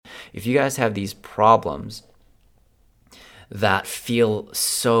if you guys have these problems that feel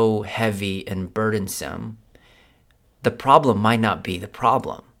so heavy and burdensome, the problem might not be the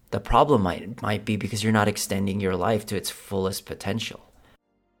problem. The problem might be because you're not extending your life to its fullest potential.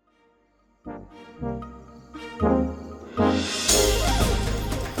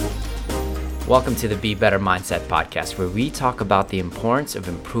 Welcome to the Be Better Mindset podcast, where we talk about the importance of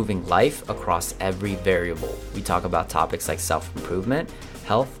improving life across every variable. We talk about topics like self-improvement,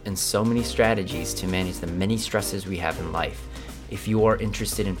 health, and so many strategies to manage the many stresses we have in life. If you are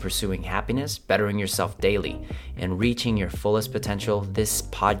interested in pursuing happiness, bettering yourself daily, and reaching your fullest potential, this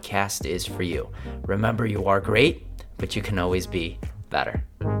podcast is for you. Remember, you are great, but you can always be better.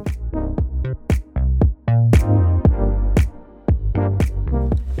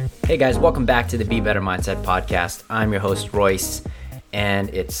 Hey guys, welcome back to the Be Better Mindset podcast. I'm your host, Royce, and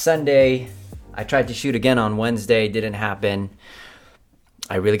it's Sunday. I tried to shoot again on Wednesday, didn't happen.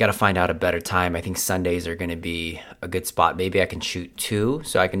 I really got to find out a better time. I think Sundays are going to be a good spot. Maybe I can shoot 2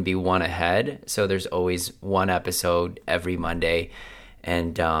 so I can be 1 ahead. So there's always 1 episode every Monday,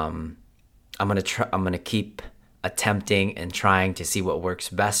 and I'm going to keep attempting and trying to see what works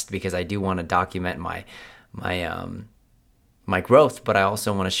best, because I do want to document my growth, but I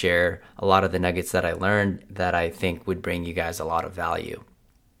also want to share a lot of the nuggets that I learned that I think would bring you guys a lot of value.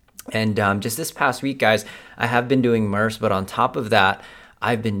 And just this past week, guys, I have been doing MRFs, but on top of that,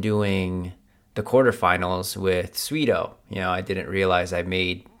 I've been doing the quarterfinals with Sweeto. You know, I didn't realize I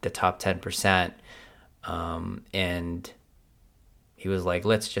made the top 10%, and he was like,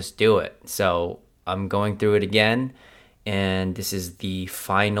 let's just do it. So I'm going through it again, and this is the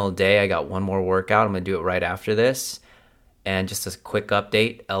final day. I got one more workout. I'm going to do it right after this. And just a quick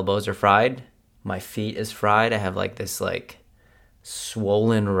update, elbows are fried. My feet is fried. I have like this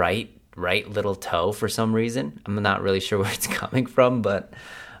swollen right little toe for some reason. I'm not really sure where it's coming from, but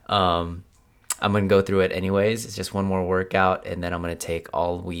I'm going to go through it anyways. It's just one more workout, and then I'm going to take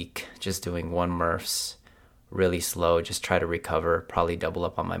all week just doing 1 MRFs really slow, just try to recover, probably double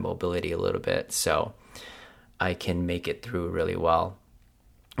up on my mobility a little bit so I can make it through really well.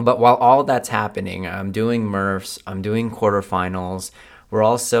 But while all that's happening, I'm doing MRFs, I'm doing quarterfinals. We're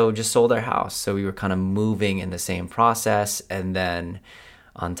also just sold our house, so we were kind of moving in the same process. And then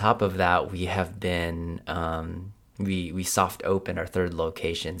on top of that, we have been we soft opened our 3rd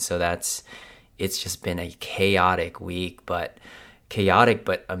location. So it's just been a chaotic week, but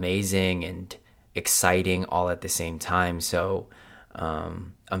amazing and exciting all at the same time. So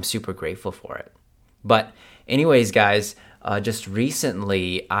I'm super grateful for it. But anyways, guys, just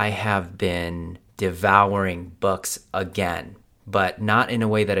recently, I have been devouring books again, but not in a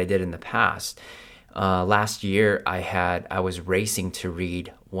way that I did in the past. Last year, I was racing to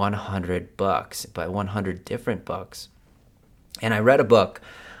read 100 books, but 100 different books. And I read a book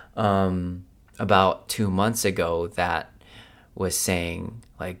about 2 months ago that was saying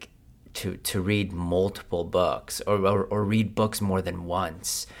like to read multiple books or read books more than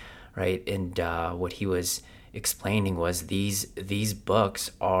once, right? And what he was explaining was these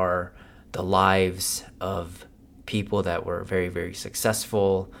books are the lives of people that were very, very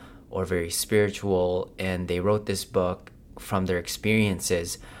successful or very spiritual, and they wrote this book from their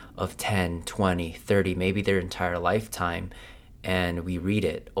experiences of 10, 20, 30, maybe their entire lifetime, and we read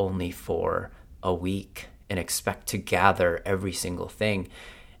it only for a week and expect to gather every single thing.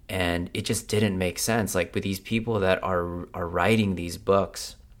 And it just didn't make sense. Like, with these people that are writing these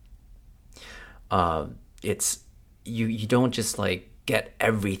books, it's you don't just like get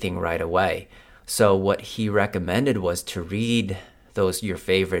everything right away. So what he recommended was to read your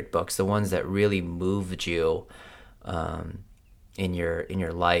favorite books, the ones that really moved you in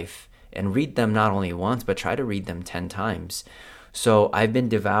your life, and read them not only once, but try to read them 10 times. So I've been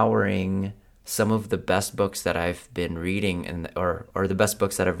devouring some of the best books that I've been reading, or the best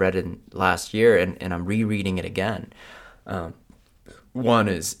books that I've read in last year, and I'm rereading it again. One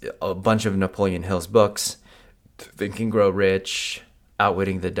is a bunch of Napoleon Hill's books, Think and Grow Rich,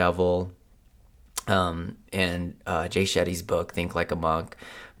 Outwitting the Devil, and Jay Shetty's book, Think Like a Monk.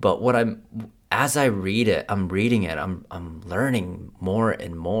 But as I read it, I'm learning more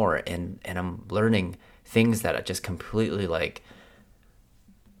and more, and I'm learning things that I just completely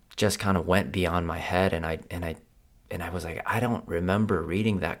just kind of went beyond my head, and I was like, I don't remember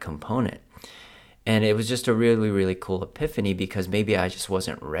reading that component. And it was just a really, really cool epiphany, because maybe I just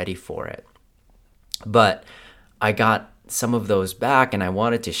wasn't ready for it. But I got some of those back, and I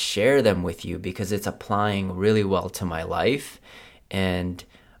wanted to share them with you because it's applying really well to my life. And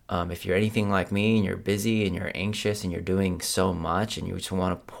if you're anything like me and you're busy and you're anxious and you're doing so much and you just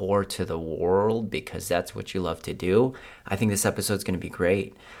want to pour to the world because that's what you love to do, I think this episode's going to be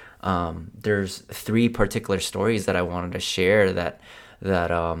great. There's 3 particular stories that I wanted to share that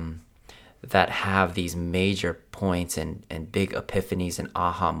have these major points and big epiphanies and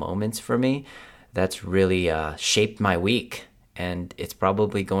aha moments for me that's really shaped my week, and it's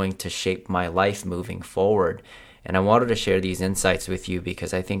probably going to shape my life moving forward. And I wanted to share these insights with you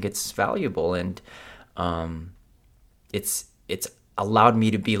because I think it's valuable, and it's allowed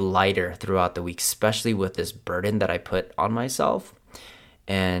me to be lighter throughout the week, especially with this burden that I put on myself.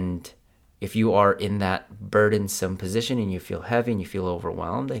 And if you are in that burdensome position and you feel heavy and you feel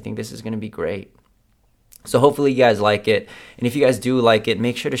overwhelmed, I think this is going to be great. So hopefully you guys like it. And if you guys do like it,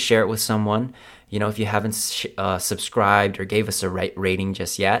 make sure to share it with someone. If you haven't subscribed or gave us a rating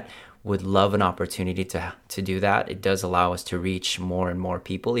just yet, would love an opportunity to do that. It does allow us to reach more and more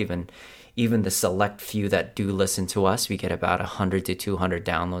people, even the select few that do listen to us. We get about 100 to 200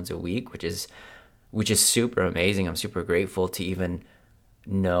 downloads a week, which is super amazing. I'm super grateful to even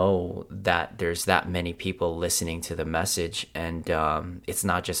know that there's that many people listening to the message, and it's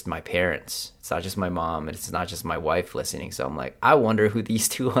not just my parents, it's not just my mom, and it's not just my wife listening. So I'm like, I wonder who these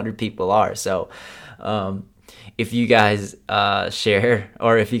 200 people are. So if you guys share,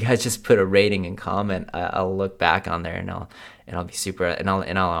 or if you guys just put a rating and comment, I'll look back on there, and I'll be super, and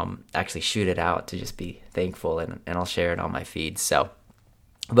I'll actually shoot it out to just be thankful, and I'll share it on my feed. So,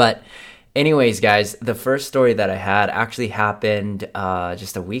 but anyways, guys, the first story that I had actually happened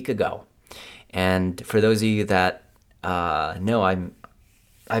just a week ago. And for those of you that know,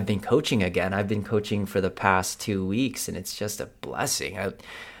 I've been coaching again. I've been coaching for the past 2 weeks, and it's just a blessing.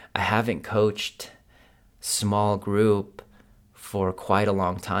 I haven't coached small group for quite a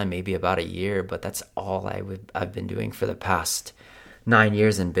long time, maybe about a year, but that's all I've been doing for the past 9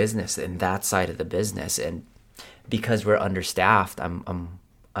 years in business, in that side of the business. And because we're understaffed, I'm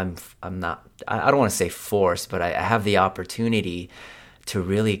not, I don't want to say forced, but I have the opportunity to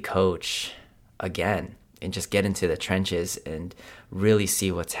really coach again and just get into the trenches and really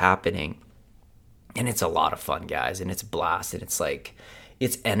see what's happening. And it's a lot of fun, guys, and it's a blast, and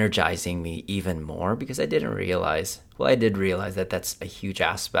it's energizing me even more because I did realize that that's a huge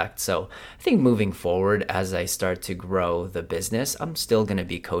aspect. So I think moving forward, as I start to grow the business, I'm still going to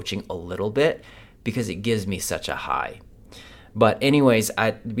be coaching a little bit because it gives me such a high. But anyways,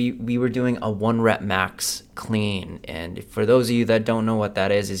 we were doing a 1 rep max clean. And for those of you that don't know what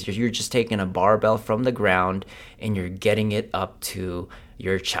that is you're just taking a barbell from the ground and you're getting it up to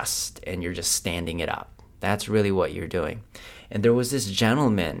your chest and you're just standing it up. That's really what you're doing. And there was this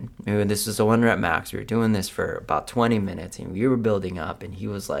gentleman, and this was a 1 rep max. We were doing this for about 20 minutes and we were building up, and he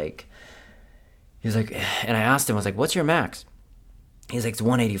was like, and I asked him, I was like, what's your max? He's like, it's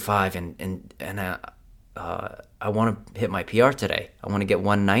 185, and I want to hit my PR today. I want to get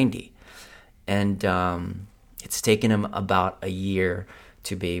 190. And it's taken him about a year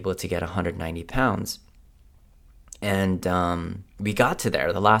to be able to get 190 pounds. And we got to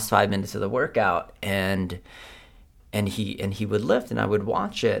there, the last 5 minutes of the workout, and he would lift, and I would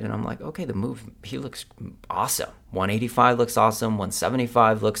watch it, and I'm like, okay, the move, he looks awesome. 185 looks awesome.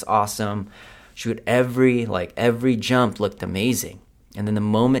 175 looks awesome. Shoot, every jump looked amazing. And then the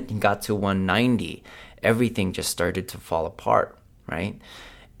moment he got to 190, everything just started to fall apart, right?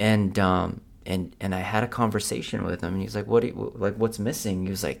 And I had a conversation with him, and he's like, what's missing? He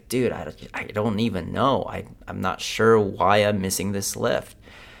was like, dude, I don't even know. I'm not sure why I'm missing this lift.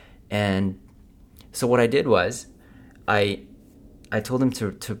 And so what I did was I told him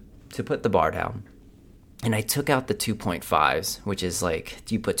to put the bar down, and I took out the 2.5s, which is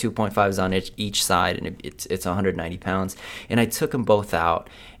like, you put 2.5s on each side, and it's 190 pounds. And I took them both out,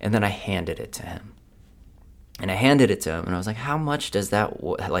 and then I handed it to him. And I handed it to him, and I was like, how much does that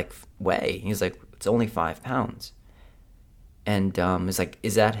weigh? He's like, it's only 5 pounds. And he's like,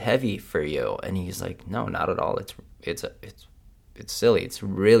 is that heavy for you? And he's like, no, not at all. It's silly. It's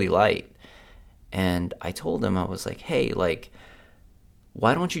really light. And I told him, I was like, hey,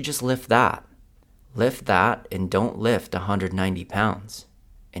 why don't you just lift that? Lift that and don't lift 190 pounds.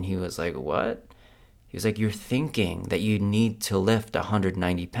 And he was like, what? He was like, you're thinking that you need to lift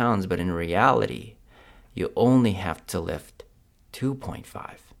 190 pounds, but in reality, you only have to lift 2.5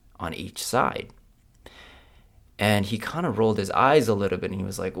 on each side. And he kind of rolled his eyes a little bit, and he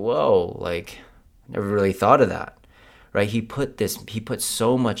was like, whoa, never really thought of that, right? He put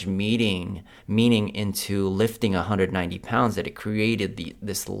so much meaning into lifting 190 pounds that it created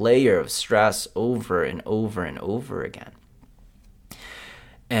this layer of stress over and over and over again.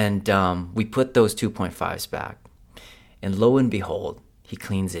 And we put those 2.5s back, and lo and behold, he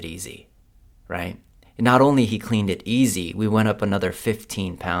cleans it easy, right? Not only he cleaned it easy, we went up another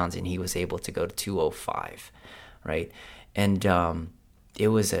 15 pounds, and he was able to go to 205, right? And it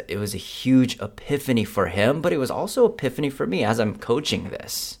was a huge epiphany for him, but it was also epiphany for me as I'm coaching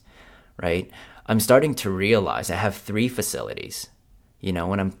this, right? I'm starting to realize I have 3 facilities, and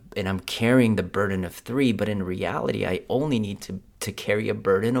I'm carrying the burden of 3, but in reality, I only need to carry a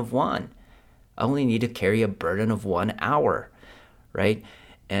burden of 1. I only need to carry a burden of 1 hour, right?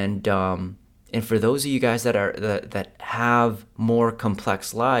 And for those of you guys that have more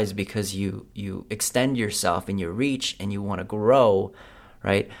complex lives because you extend yourself and your reach and you want to grow,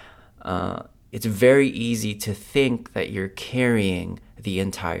 right? It's very easy to think that you're carrying the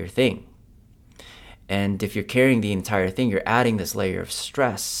entire thing. And if you're carrying the entire thing, you're adding this layer of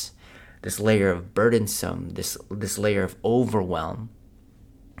stress, this layer of burdensome, this layer of overwhelm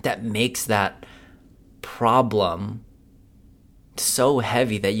that makes that problem so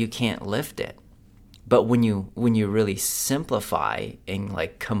heavy that you can't lift it. But when you really simplify and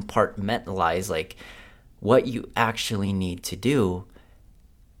like compartmentalize like what you actually need to do,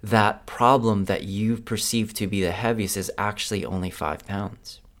 that problem that you perceive to be the heaviest is actually only 5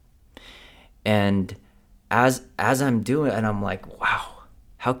 pounds. And as I'm doing it, and I'm like, wow,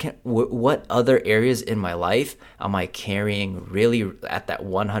 what other areas in my life am I carrying really at that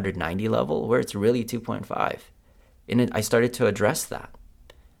 190 level where it's really 2.5? And I started to address that.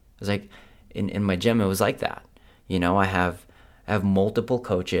 I was like, in my gym, it was like that. I have multiple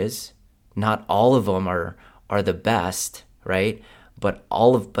coaches. Not all of them are the best, right? But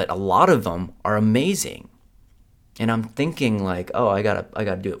a lot of them are amazing. And I'm thinking like, oh, I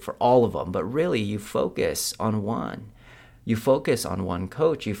gotta do it for all of them. But really, you focus on one. You focus on one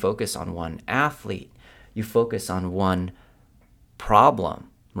coach. You focus on one athlete. You focus on one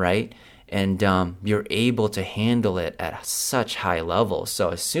problem, right? And you're able to handle it at such high levels. So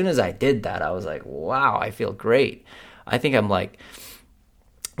as soon as I did that, I was like, wow, I feel great. I think I'm like,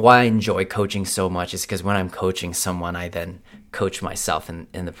 why I enjoy coaching so much is because when I'm coaching someone, I then coach myself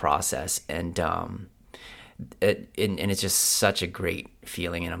in the process. And it's just such a great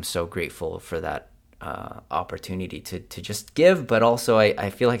feeling. And I'm so grateful for that opportunity to just give. But also I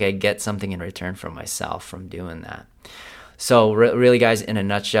feel like I get something in return from myself from doing that. So really, guys, in a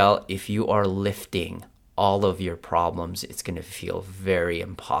nutshell, if you are lifting all of your problems, it's going to feel very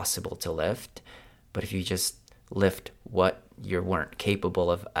impossible to lift. But if you just lift what you weren't capable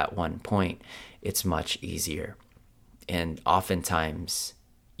of at one point, it's much easier. And oftentimes,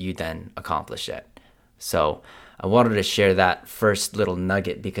 you then accomplish it. So I wanted to share that first little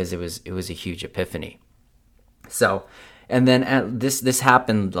nugget because it was a huge epiphany. So, and then this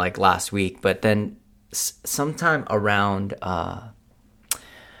happened like last week, but then sometime around I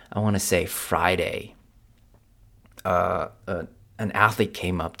want to say Friday, an athlete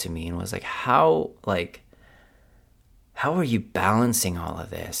came up to me and was like, how are you balancing all of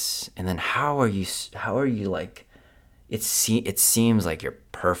this? And then how are you like, it seems like you're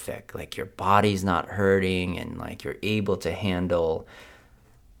perfect, like your body's not hurting and like you're able to handle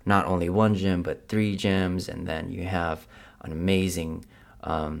not only one gym but 3 gyms, and then you have an amazing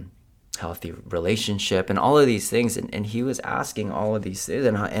healthy relationship and all of these things. And he was asking all of these things,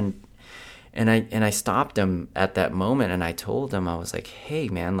 and I stopped him at that moment, and I told him, I was like, hey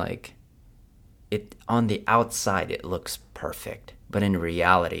man, like it on the outside it looks perfect, but in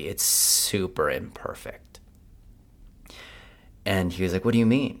reality it's super imperfect. And he was like, what do you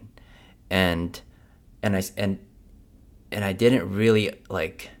mean? And I didn't really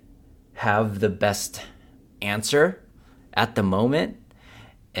like have the best answer at the moment.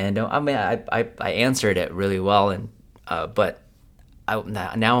 And I mean, I answered it really well, and but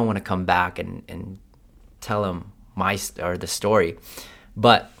now I want to come back and tell him the story.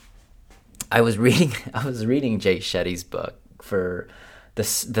 But I was reading Jay Shetty's book for the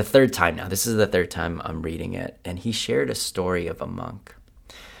 3rd time now. This is the 3rd time I'm reading it, and he shared a story of a monk.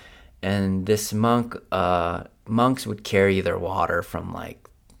 And this monk, monks would carry their water from like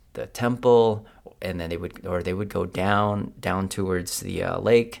the temple, and then they would go down towards the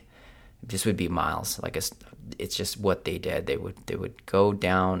lake. This would be miles. It's just what they did. They would go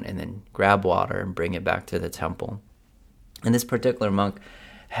down and then grab water and bring it back to the temple. And this particular monk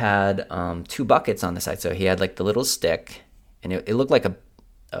had 2 buckets on the side. So he had like the little stick, and it looked like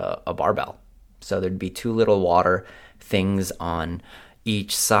a barbell. So there'd be 2 little water things on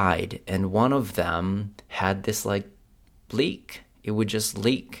each side, and one of them had this like leak. It would just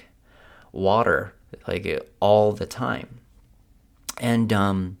leak water all the time.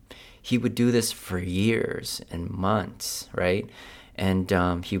 And he would do this for years and months, right? And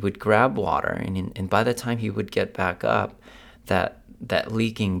he would grab water, and by the time he would get back up, that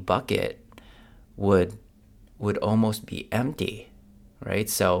leaking bucket would almost be empty, right?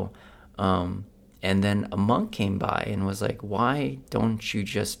 So And then a monk came by and was like, why don't you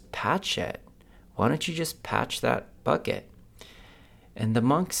just patch it? Why don't you just patch that bucket? And the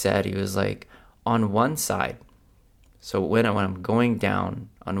monk said, he was like, on one side. So when I'm going down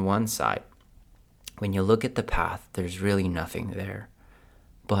on one side, when you look at the path, there's really nothing there.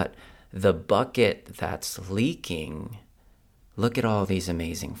 But the bucket that's leaking, look at all these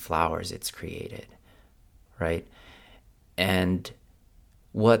amazing flowers it's created, right? And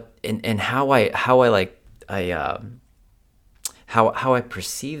how I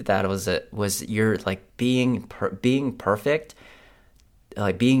perceived that was you're like being perfect,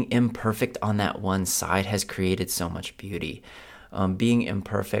 like being imperfect on that one side has created so much beauty. Being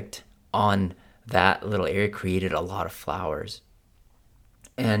imperfect on that little area created a lot of flowers.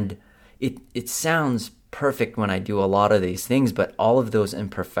 And it sounds perfect when I do a lot of these things, but all of those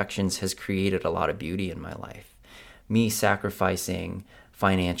imperfections has created a lot of beauty in my life. Me sacrificing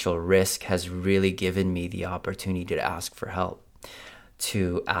financial risk has really given me the opportunity to ask for help,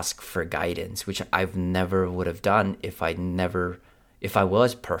 to ask for guidance, which I've never would have done if I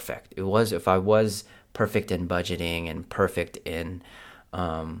was perfect. If I was perfect in budgeting and perfect in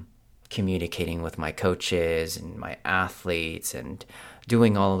communicating with my coaches and my athletes and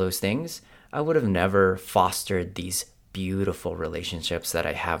doing all of those things, I would have never fostered these beautiful relationships that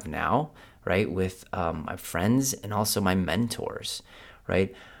I have now, right, with my friends and also my mentors,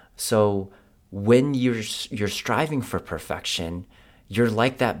 right? So when you're striving for perfection, you're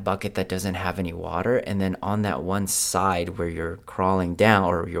like that bucket that doesn't have any water, and then on that one side where you're crawling down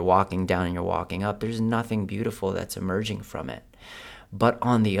or you're walking down and you're walking up, there's nothing beautiful that's emerging from it. But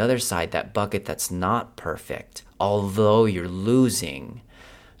on the other side, that bucket that's not perfect, although you're losing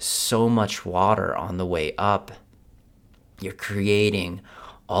so much water on the way up, you're creating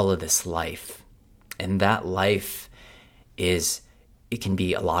all of this life. And that life it can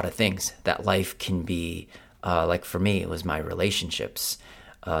be a lot of things. That life can be, like for me, it was my relationships.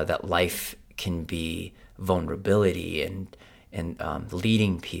 That life can be vulnerability and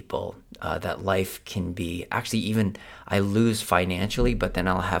leading people. That life can be actually even I lose financially, but then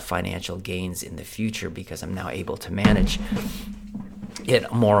I'll have financial gains in the future because I'm now able to manage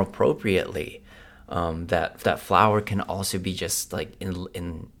it more appropriately. That flower can also be just like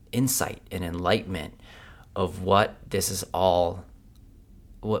in insight and enlightenment of what this is all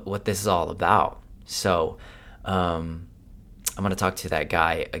about. So I'm gonna talk to that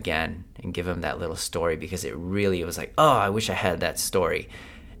guy again and give him that little story because it was like, oh, I wish I had that story.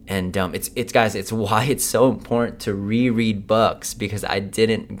 And it's why it's so important to reread books, because I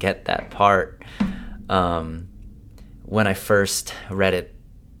didn't get that part when I first read it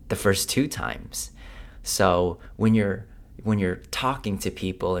the first 2 times. So when you're talking to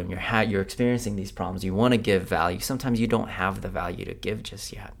people and you're experiencing these problems, you want to give value. Sometimes you don't have the value to give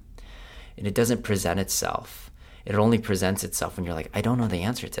just yet, and it doesn't present itself. It only presents itself when you're like, I don't know the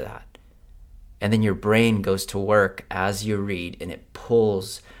answer to that. And then your brain goes to work as you read, and it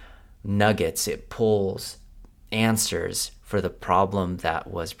pulls nuggets, it pulls answers for the problem that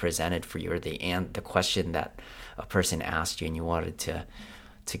was presented for you, or the question that a person asked you, and you wanted to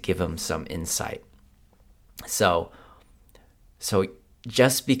give them some insight. So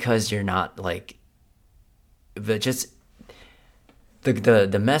just because you're not like, the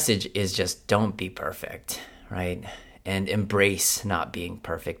message is just don't be perfect, right? And embrace not being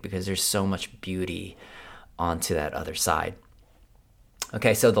perfect, because there's so much beauty onto that other side.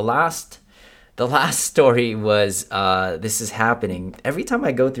 Okay, so the last story was this is happening every time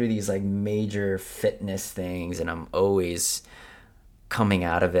I go through these like major fitness things, and I'm always coming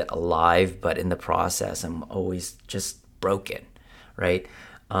out of it alive, but in the process I'm always just broken, right?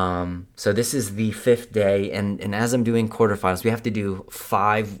 So this is the 5th day, and as I'm doing quarterfinals, we have to do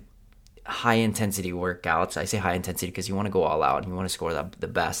 5 high intensity workouts. I say high intensity because you want to go all out and you want to score the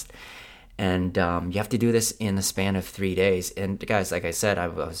best, and you have to do this in the span of 3 days. And guys, like I said,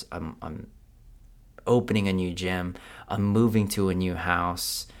 I'm opening a new gym, I'm moving to a new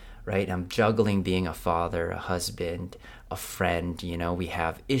house, right? I'm juggling being a father, a husband, a friend. We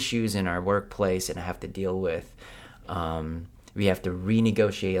have issues in our workplace and I have to deal with. We have to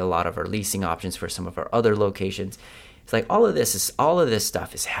renegotiate a lot of our leasing options for some of our other locations. It's like all of this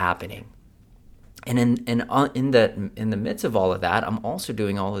stuff is happening. And in the midst of all of that, I'm also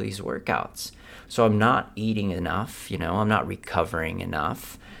doing all of these workouts. So I'm not eating enough, I'm not recovering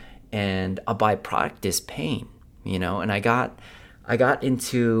enough. And a byproduct is pain, and I got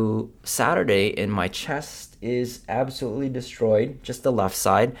into Saturday and my chest is absolutely destroyed, just the left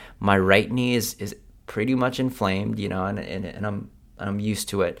side. My right knee is pretty much inflamed, and I'm used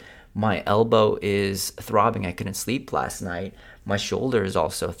to it. My elbow is throbbing. I couldn't sleep last night. My shoulder is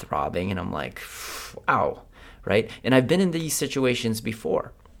also throbbing. And I'm like, wow, right? And I've been in these situations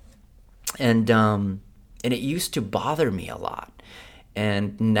before. And it used to bother me a lot.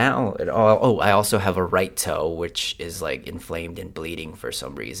 And now, I also have a right toe, which is like inflamed and bleeding for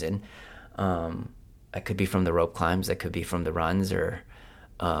some reason. It could be from the rope climbs. That could be from the runs, or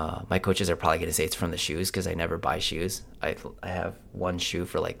my coaches are probably going to say it's from the shoes because I never buy shoes. I have one shoe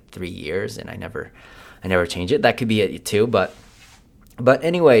for like 3 years and I never change it. That could be it too. But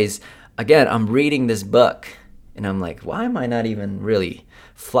anyways, again, I'm reading this book and I'm like, why am I not even really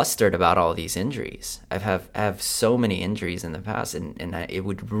flustered about all these injuries? I have so many injuries in the past, and it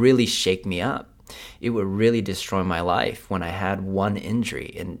would really shake me up. It would really destroy my life when I had one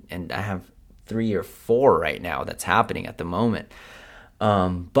injury, and I have 3 or 4 right now that's happening at the moment.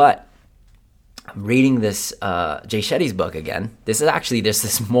 But I'm reading this Jay Shetty's book again. This is actually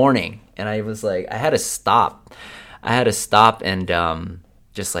this morning, and I was like, I had to stop and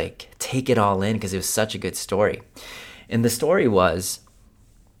just like take it all in because it was such a good story. And the story was,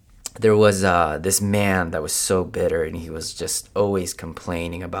 there was this man that was so bitter, and he was just always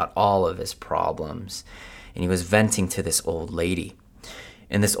complaining about all of his problems, and he was venting to this old lady.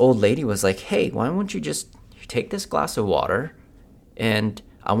 And this old lady was like, hey, why don't you just take this glass of water, and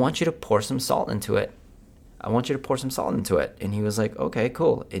I want you to pour some salt into it. And he was like, okay,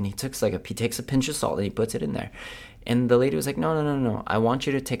 cool. And he takes a pinch of salt and he puts it in there. And the lady was like, no. I want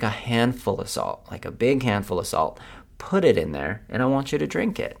you to take a handful of salt, like a big handful of salt, put it in there, and I want you to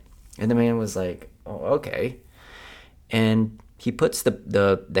drink it. And the man was like, oh, okay. And he puts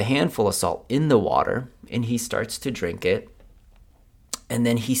the handful of salt in the water, and he starts to drink it, and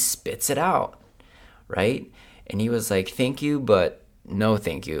then he spits it out, right? And he was like, thank you, but no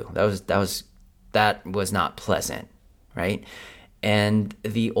thank you. That was not pleasant, right? And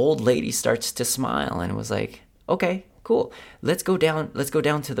the old lady starts to smile and was like, okay, cool. Let's go down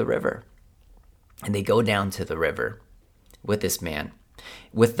to the river. And they go down to the river with this man,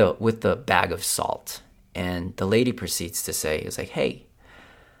 with the bag of salt. And the lady proceeds to say, it's like, hey,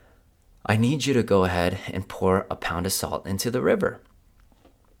 I need you to go ahead and pour a pound of salt into the river,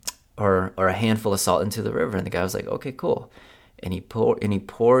 or a handful of salt into the river. And the guy was like, okay, cool. And he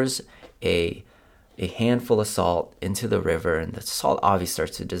pours a handful of salt into the river, and the salt obviously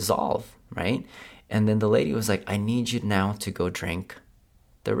starts to dissolve, right? And then the lady was like, I need you now to go drink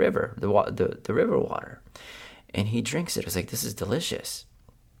the river, the river water. And he drinks it. It's like, this is delicious.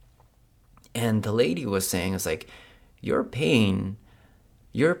 And the lady was saying, it's like, your pain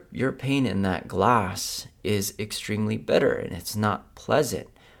in that glass is extremely bitter and it's not pleasant.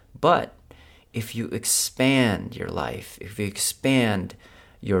 But if you expand your life, if you expand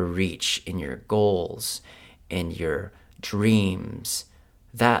your reach in your goals and your dreams,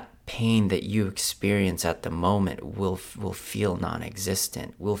 that pain that you experience at the moment will feel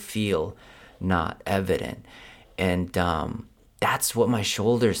non-existent, will feel not evident. And that's what my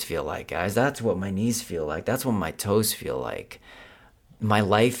shoulders feel like, guys. That's what my knees feel like. That's what my toes feel like. My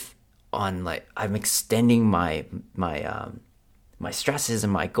life I'm extending my stresses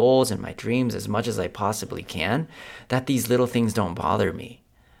and my goals and my dreams as much as I possibly can, that these little things don't bother me,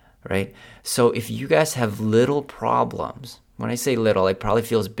 right? So if you guys have little problems, when I say little, it probably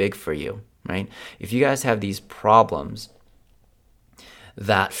feels big for you, right? If you guys have these problems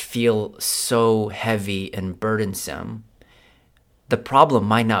that feel so heavy and burdensome, the problem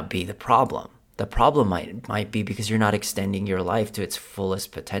might not be the problem. The problem might be because you're not extending your life to its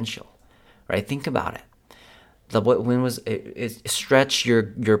fullest potential, right? Think about it. Stretch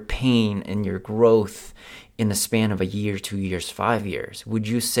your pain and your growth in the span of a year, 2 years, 5 years. Would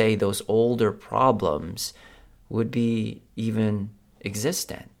you say those older problems would be even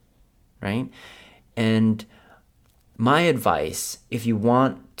existent, right? And my advice, if you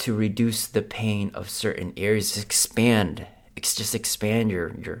want to reduce the pain of certain areas, just expand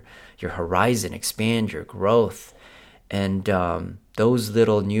your horizon, expand your growth. And those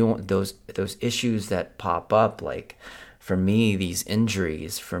little those issues that pop up, like for me, these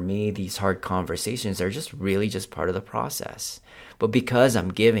injuries, for me, these hard conversations, are just really just part of the process. But because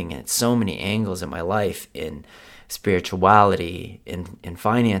I'm giving it so many angles in my life, in spirituality, in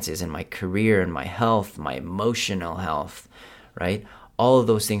finances, in my career, in my health, my emotional health, right? All of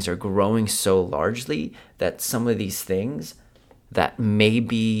those things are growing so largely that some of these things that may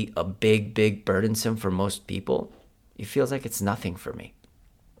be a big burdensome for most people, it feels like it's nothing for me.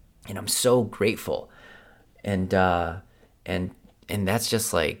 And I'm so grateful. And that's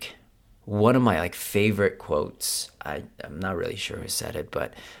just like one of my favorite quotes. I'm not really sure who said it,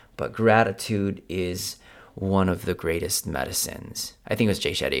 but gratitude is one of the greatest medicines. I think it was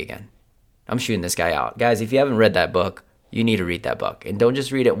Jay Shetty again. I'm shooting this guy out. Guys, if you haven't read that book, you need to read that book. And don't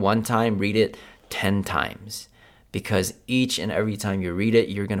just read it one time, read it 10 times. Because each and every time you read it,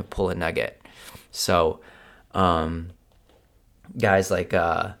 you're going to pull a nugget. So, guys, like,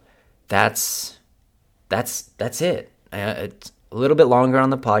 that's it. It's a little bit longer on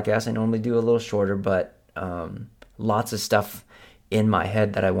the podcast. I normally do a little shorter, but lots of stuff in my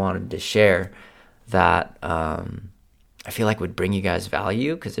head that I wanted to share that I feel like would bring you guys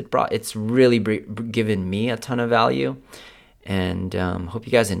value, because it's really given me a ton of value, and hope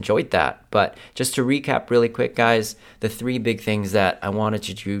you guys enjoyed that. But just to recap really quick, guys, the 3 big things that I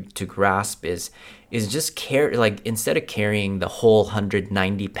wanted you to grasp is just instead of carrying the whole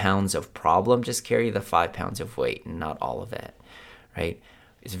 190 pounds of problem, just carry the 5 pounds of weight and not all of it, right?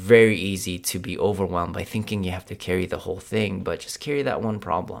 It's very easy to be overwhelmed by thinking you have to carry the whole thing, but just carry that one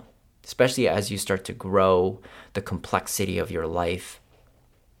problem. Especially as you start to grow the complexity of your life,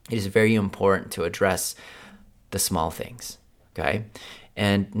 it is very important to address the small things, okay?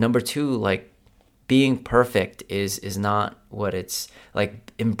 And number 2, like, being perfect is not what it's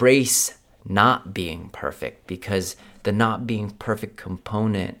like. Embrace not being perfect, because the not being perfect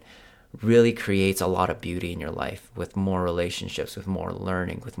component really creates a lot of beauty in your life, with more relationships, with more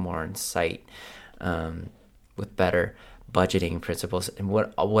learning, with more insight, with better budgeting principles, and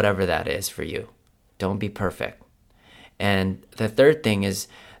whatever that is for you. Don't be perfect. And the third thing is,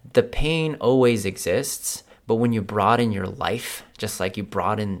 the pain always exists, but when you broaden your life, just like you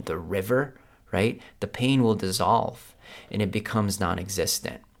broaden the river, right, the pain will dissolve and it becomes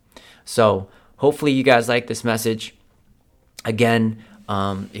non-existent. So hopefully you guys like this message. Again,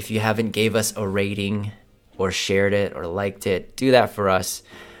 if you haven't gave us a rating or shared it or liked it, do that for us.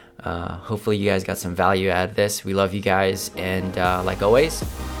 Hopefully you guys got some value out of this. We love you guys, and like always,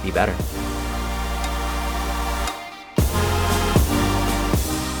 be better.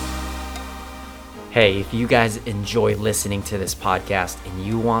 Hey, if you guys enjoy listening to this podcast and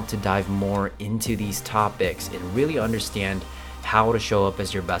you want to dive more into these topics and really understand how to show up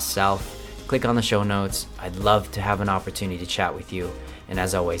as your best self, click on the show notes. I'd love to have an opportunity to chat with you. And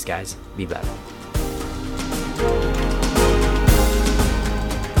as always, guys, be better.